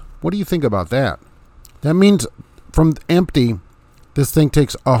less. What do you think about that? That means from empty, this thing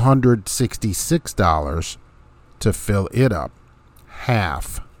takes $166 to fill it up.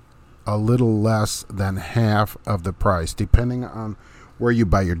 Half, a little less than half of the price, depending on where you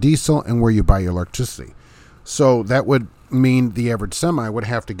buy your diesel and where you buy your electricity. So that would mean the average semi would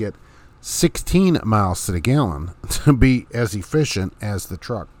have to get 16 miles to the gallon to be as efficient as the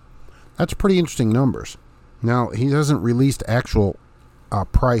truck. That's pretty interesting numbers. Now, he hasn't released actual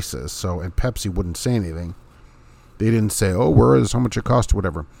prices, so, and Pepsi wouldn't say anything. They didn't say, oh, where is how much it costs,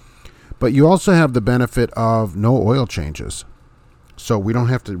 whatever. But you also have the benefit of no oil changes. So we don't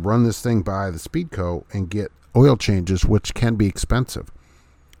have to run this thing by the Speedco and get oil changes, which can be expensive.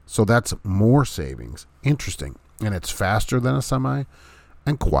 So that's more savings. Interesting. And it's faster than a semi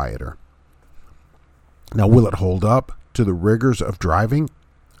and quieter. Now, will it hold up to the rigors of driving?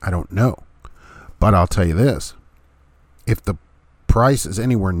 I don't know. But I'll tell you this. If the price is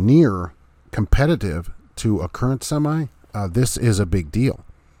anywhere near competitive to a current semi, this is a big deal.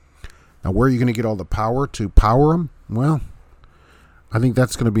 Now, where are you going to get all the power to power them? Well, I think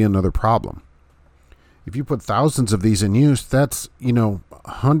that's going to be another problem. If you put thousands of these in use, that's,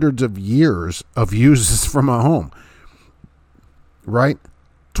 hundreds of years of uses from a home. Right?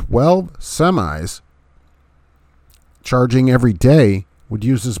 12 semis charging every day would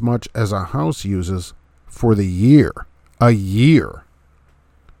use as much as a house uses for the year. A year.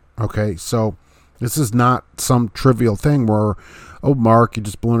 Okay, so this is not some trivial thing where, oh, Mark, you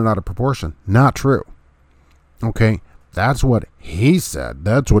just blown it out of proportion. Not true. Okay, that's what he said.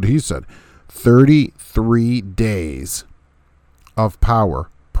 33 days of power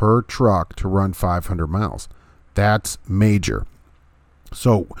per truck to run 500 miles. That's major.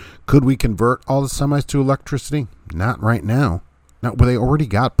 So could we convert all the semis to electricity? Not right now. Now, well, they already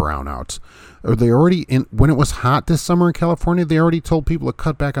got brownouts. Or they already, when it was hot this summer in California, they already told people to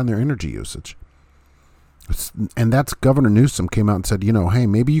cut back on their energy usage. And that's Governor Newsom came out and said, hey,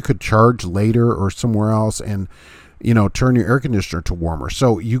 maybe you could charge later or somewhere else and, turn your air conditioner to warmer.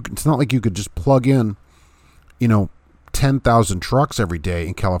 So it's not like you could just plug in, 10,000 trucks every day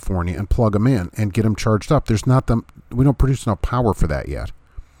in California and plug them in and get them charged up. We don't produce enough power for that yet.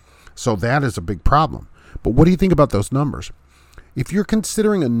 So that is a big problem. But what do you think about those numbers? If you're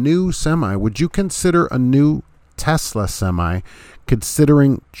considering a new semi, would you consider a new Tesla semi,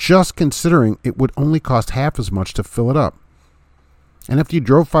 considering it would only cost half as much to fill it up? And if you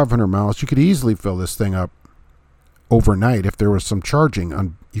drove 500 miles, you could easily fill this thing up overnight if there was some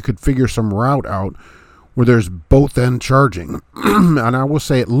charging. You could figure some route out where there's both end charging. And I will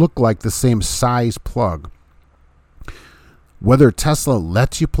say it looked like the same size plug. Whether Tesla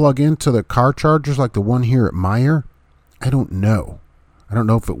lets you plug into the car chargers like the one here at Meijer, I don't know. I don't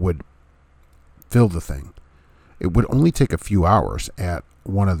know if it would fill the thing. It would only take a few hours at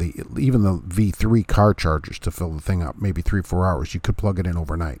even the V3 car chargers to fill the thing up. Maybe 3-4 hours. You could plug it in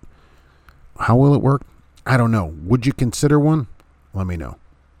overnight. How will it work? I don't know. Would you consider one? Let me know.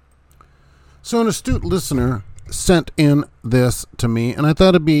 So an astute listener sent in this to me, and I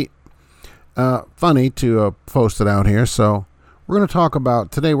thought it'd be funny to post it out here. So we're going to talk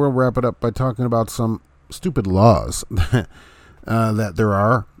about, today we'll wrap it up by talking about some stupid laws that there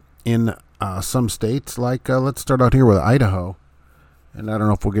are in some states. Like, let's start out here with Idaho. And I don't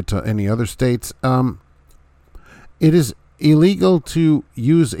know if we'll get to any other states. It is illegal to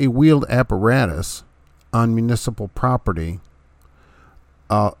use a wheeled apparatus on municipal property.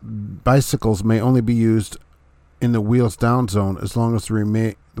 Bicycles may only be used in the wheels down zone as long as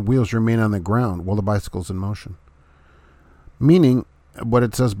the wheels remain on the ground while the bicycle's in motion. Meaning, what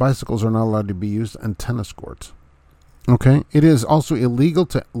it says, bicycles are not allowed to be used on tennis courts. Okay? It is also illegal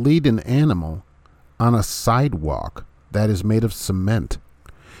to lead an animal on a sidewalk that is made of cement.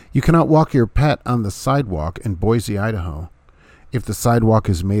 You cannot walk your pet on the sidewalk in Boise, Idaho, if the sidewalk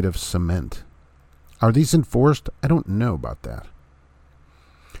is made of cement. Are these enforced? I don't know about that.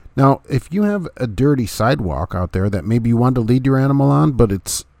 Now, if you have a dirty sidewalk out there that maybe you want to lead your animal on, but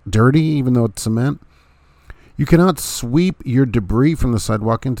it's dirty even though it's cement, you cannot sweep your debris from the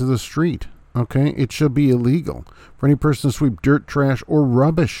sidewalk into the street. Okay? It should be illegal for any person to sweep dirt, trash, or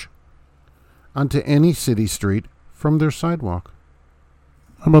rubbish onto any city street from their sidewalk.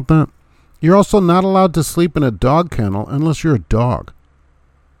 How about that? You're also not allowed to sleep in a dog kennel unless you're a dog.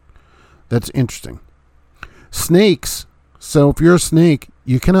 That's interesting. Snakes. So if you're a snake,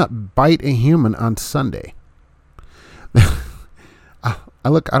 you cannot bite a human on Sunday. I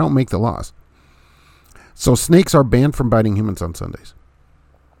don't make the laws. So snakes are banned from biting humans on Sundays.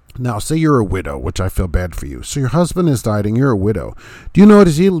 Now, say you're a widow, which I feel bad for you. So your husband has died and you're a widow. Do you know it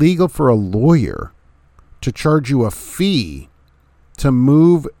is illegal for a lawyer to charge you a fee to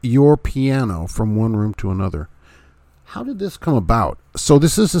move your piano from one room to another? How did this come about? So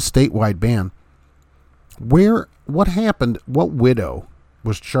this is a statewide ban. What happened? What widow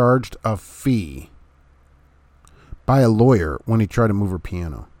was charged a fee by a lawyer when he tried to move her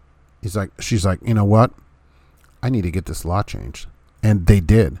piano? She's like, you know what? I need to get this law changed. And they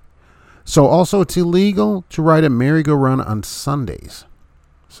did. So also it's illegal to ride a merry-go-round on Sundays.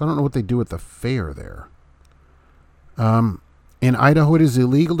 So I don't know what they do at the fair there. In Idaho, it is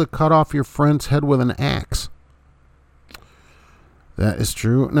illegal to cut off your friend's head with an axe. That is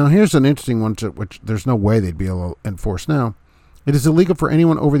true. Now, here's an interesting one, which there's no way they'd be able to enforce now. It is illegal for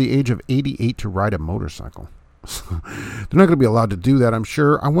anyone over the age of 88 to ride a motorcycle. They're not going to be allowed to do that, I'm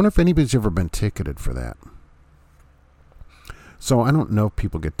sure. I wonder if anybody's ever been ticketed for that. So I don't know if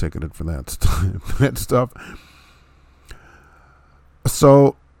people get ticketed for that stuff.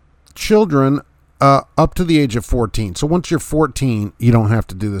 So children up to the age of 14. So once you're 14, you don't have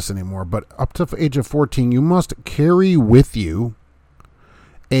to do this anymore. But up to the age of 14, you must carry with you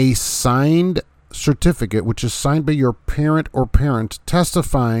a signed certificate, which is signed by your parent or parents,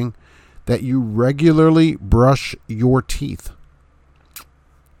 testifying that you regularly brush your teeth.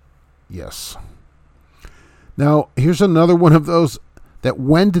 Yes. Now, here's another one of those that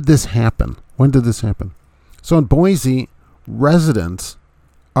when did this happen? So in Boise, residents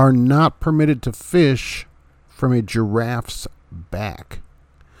are not permitted to fish from a giraffe's back.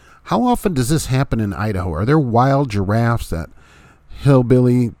 How often does this happen in Idaho? Are there wild giraffes that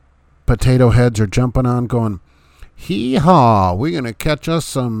hillbilly potato heads are jumping on going, hee-haw, we're going to catch us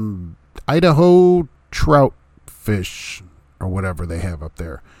some Idaho trout fish or whatever they have up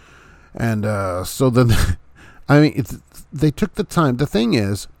there. And so then, they took the time. The thing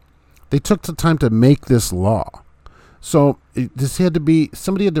is, they took the time to make this law. So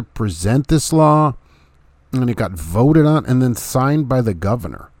somebody had to present this law, and it got voted on and then signed by the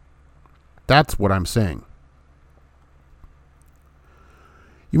governor. That's what I'm saying.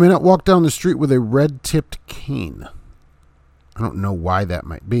 You may not walk down the street with a red-tipped cane. I don't know why that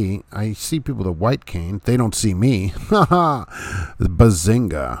might be. I see people with a white cane. They don't see me. Ha ha.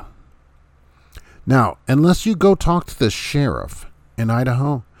 Bazinga. Now, unless you go talk to the sheriff in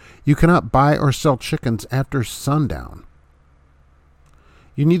Idaho, you cannot buy or sell chickens after sundown.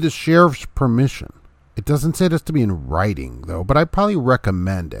 You need the sheriff's permission. It doesn't say it has to be in writing, though, but I probably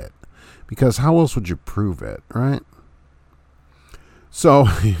recommend it, because how else would you prove it, right? So,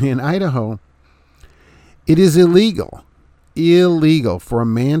 in Idaho, it is illegal for a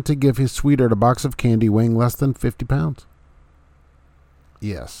man to give his sweetheart a box of candy weighing less than 50 pounds.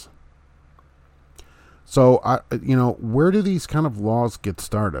 Yes. So, where do these kind of laws get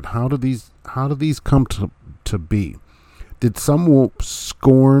started? How do these come to be? Did some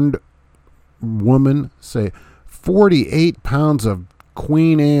scorned woman say, 48 pounds of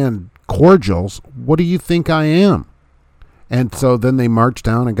Queen Anne cordials? What do you think I am? And so then they marched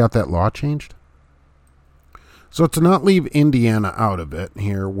down and got that law changed? So to not leave Indiana out of it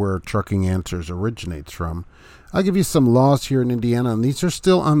here, where Trucking Answers originates from, I'll give you some laws here in Indiana, and these are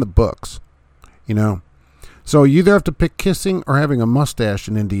still on the books, So you either have to pick kissing or having a mustache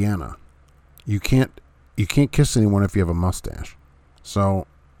in Indiana. You can't kiss anyone if you have a mustache. So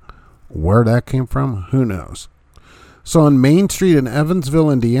where that came from, who knows? So on Main Street in Evansville,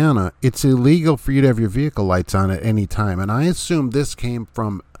 Indiana, it's illegal for you to have your vehicle lights on at any time. And I assume this came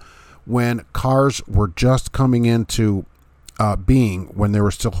from when cars were just coming into being, when there were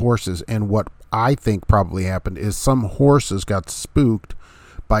still horses. And what I think probably happened is some horses got spooked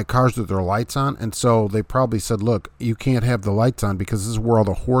by cars with their lights on, and so they probably said, look, you can't have the lights on because this is where all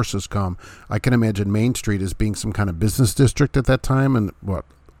the horses come. I can imagine Main Street as being some kind of business district at that time, and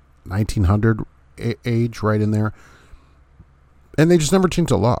 1900 age, right in there. And they just never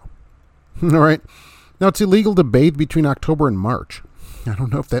changed the law. All right. Now, it's illegal to bathe between October and March. I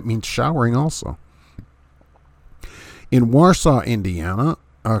don't know if that means showering also. In Warsaw, Indiana,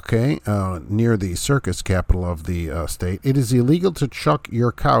 near the circus capital of the state, it is illegal to chuck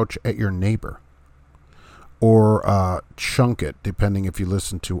your couch at your neighbor. Or chunk it, depending if you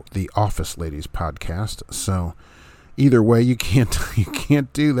listen to the Office Ladies podcast. So either way, you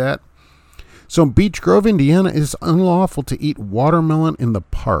can't do that. So in Beech Grove, Indiana, it is unlawful to eat watermelon in the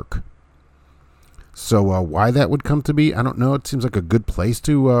park. So why that would come to be, I don't know. It seems like a good place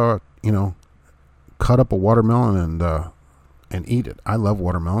to, cut up a watermelon and eat it. I love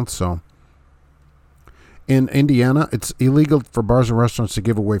watermelon. So In Indiana, it's illegal for bars and restaurants to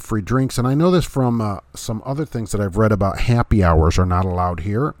give away free drinks. And I know this from some other things that I've read about. Happy hours are not allowed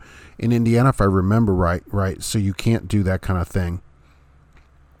here in Indiana, if I remember right. So you can't do that kind of thing.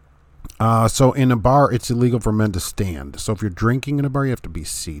 So in a bar, it's illegal for men to stand. So if you're drinking in a bar, you have to be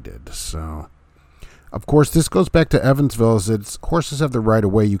seated. So, of course, this goes back to Evansville, as it's horses have the right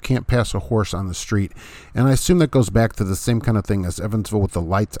of way. You can't pass a horse on the street. And I assume that goes back to the same kind of thing as Evansville with the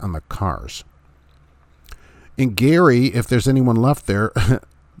lights on the cars. In Gary, if there's anyone left there,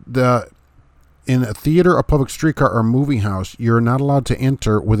 in a theater, a public streetcar, or movie house, you're not allowed to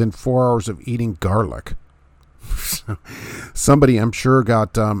enter within 4 hours of eating garlic. Somebody, I'm sure,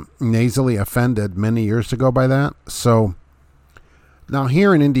 got nasally offended many years ago by that. So now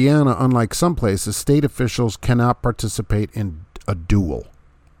here in Indiana, unlike some places, state officials cannot participate in a duel.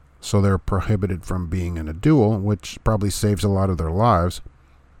 So they're prohibited from being in a duel, which probably saves a lot of their lives.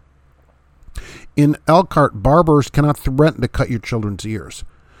 In Elkhart, barbers cannot threaten to cut your children's ears.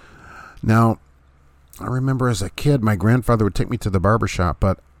 Now, I remember as a kid, my grandfather would take me to the barber shop,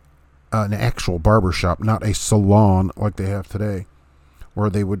 but an actual barber shop, not a salon like they have today, where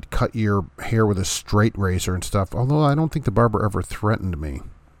they would cut your hair with a straight razor and stuff. Although I don't think the barber ever threatened me.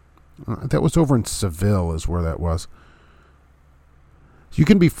 That was over in Seville is where that was. You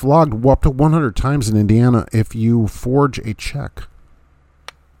can be flogged up to 100 times in Indiana if you forge a check.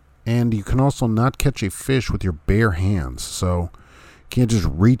 And you can also not catch a fish with your bare hands. So you can't just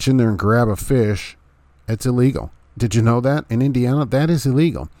reach in there and grab a fish. It's illegal. Did you know that? In Indiana, that is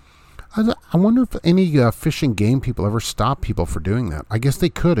illegal. I wonder if any fish and game people ever stop people for doing that. I guess they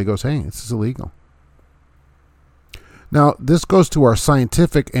could. It goes, hey, this is illegal. Now, this goes to our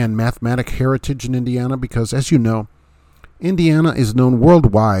scientific and mathematic heritage in Indiana because, as you know, Indiana is known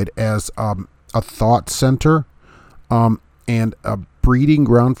worldwide as a thought center and a breeding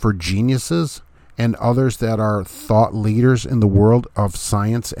ground for geniuses and others that are thought leaders in the world of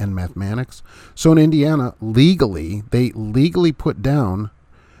science and mathematics. So in Indiana, they legally put down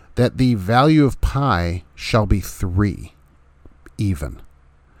that the value of pi shall be 3 even.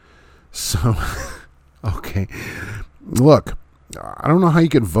 So, okay. Look, I don't know how you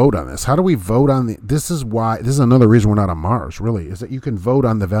can vote on this. How do we vote on this is another reason we're not on Mars, really, is that you can vote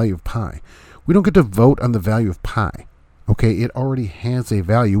on the value of pi. We don't get to vote on the value of pi. Okay, it already has a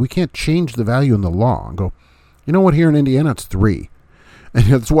value. We can't change the value in the law and go, you know what, here in Indiana it's 3.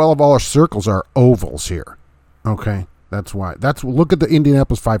 And as well of all our circles are ovals here. Okay? That's why. Look at the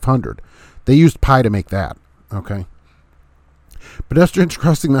Indianapolis 500. They used pi to make that. Okay. Pedestrians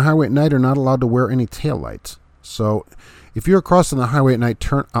crossing the highway at night are not allowed to wear any taillights. So, if you're crossing the highway at night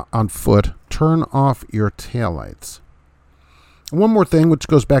on foot, turn off your taillights. One more thing, which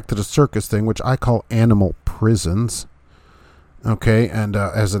goes back to the circus thing, which I call animal prisons. Okay, and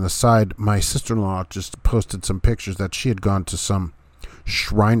as an aside, my sister-in-law just posted some pictures that she had gone to some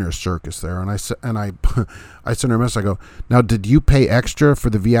Shriner Circus there, and I sent her a message. I go, now, did you pay extra for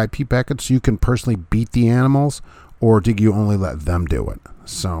the VIP package so you can personally beat the animals, or did you only let them do it?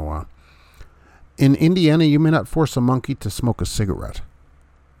 So, in Indiana, you may not force a monkey to smoke a cigarette.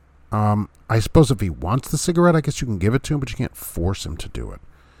 I suppose if he wants the cigarette, I guess you can give it to him, but you can't force him to do it.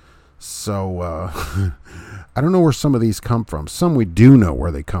 So, I don't know where some of these come from. Some we do know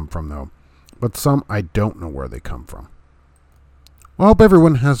where they come from, though, but some I don't know where they come from. Well, I hope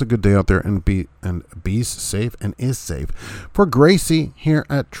everyone has a good day out there and be safe and is safe. For Gracie here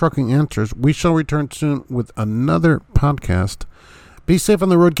at Trucking Answers, we shall return soon with another podcast. Be safe on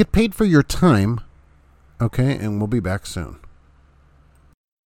the road. Get paid for your time. Okay, and we'll be back soon.